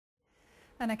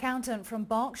An accountant from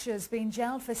Berkshire has been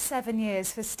jailed for 7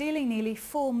 years for stealing nearly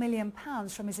 £4 million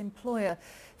from his employer.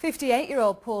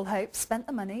 58-year-old Paul Hope spent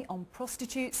the money on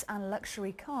prostitutes and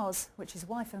luxury cars, which his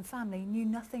wife and family knew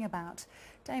nothing about.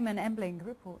 Damon Embling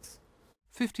reports.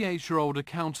 58-year-old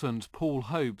accountant Paul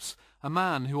Hopes, a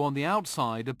man who on the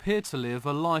outside appeared to live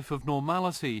a life of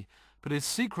normality, but his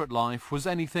secret life was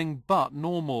anything but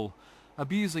normal.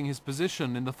 Abusing his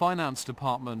position in the finance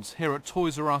department here at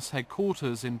Toys R Us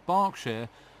headquarters in Berkshire,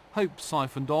 Hope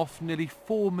siphoned off nearly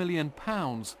 £4 million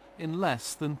in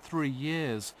less than 3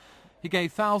 years. He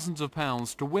gave thousands of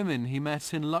pounds to women he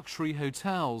met in luxury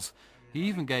hotels. He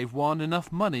even gave one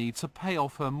enough money to pay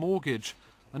off her mortgage.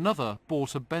 Another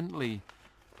bought a Bentley.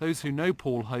 Those who know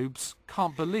Paul Hopes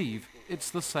can't believe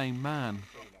it's the same man.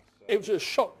 It was a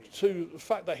shock to the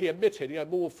fact that he admitted he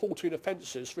had more than 14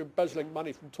 offences for embezzling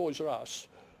money from Toys R Us.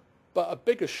 But a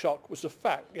bigger shock was the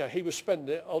fact he was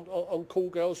spending it on call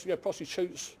girls,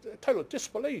 prostitutes. Total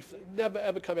disbelief. It never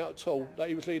ever came out at all that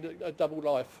he was leading a double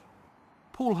life.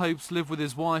 Paul Hopes lived with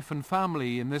his wife and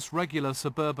family in this regular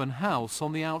suburban house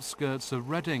on the outskirts of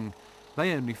Reading.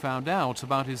 They only found out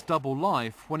about his double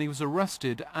life when he was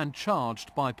arrested and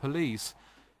charged by police.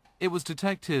 It was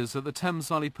detectives at the Thames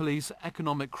Valley Police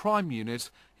Economic Crime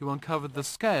Unit who uncovered the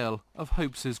scale of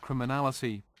Hopes'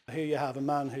 criminality. Here you have a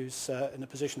man who's in a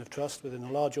position of trust within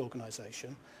a large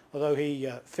organisation. Although he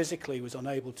physically was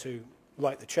unable to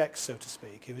write the cheques, so to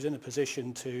speak, he was in a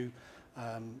position to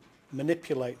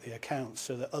manipulate the accounts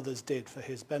so that others did for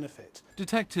his benefit.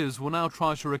 Detectives will now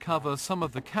try to recover some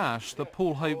of the cash that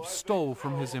Paul Hope stole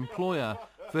from his employer.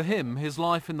 For him, his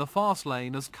life in the fast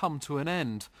lane has come to an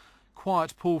end.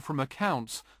 Quiet Paul from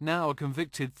accounts, now a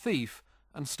convicted thief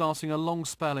and starting a long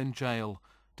spell in jail.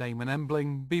 Damon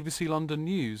Embling, BBC London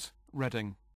News, Reading.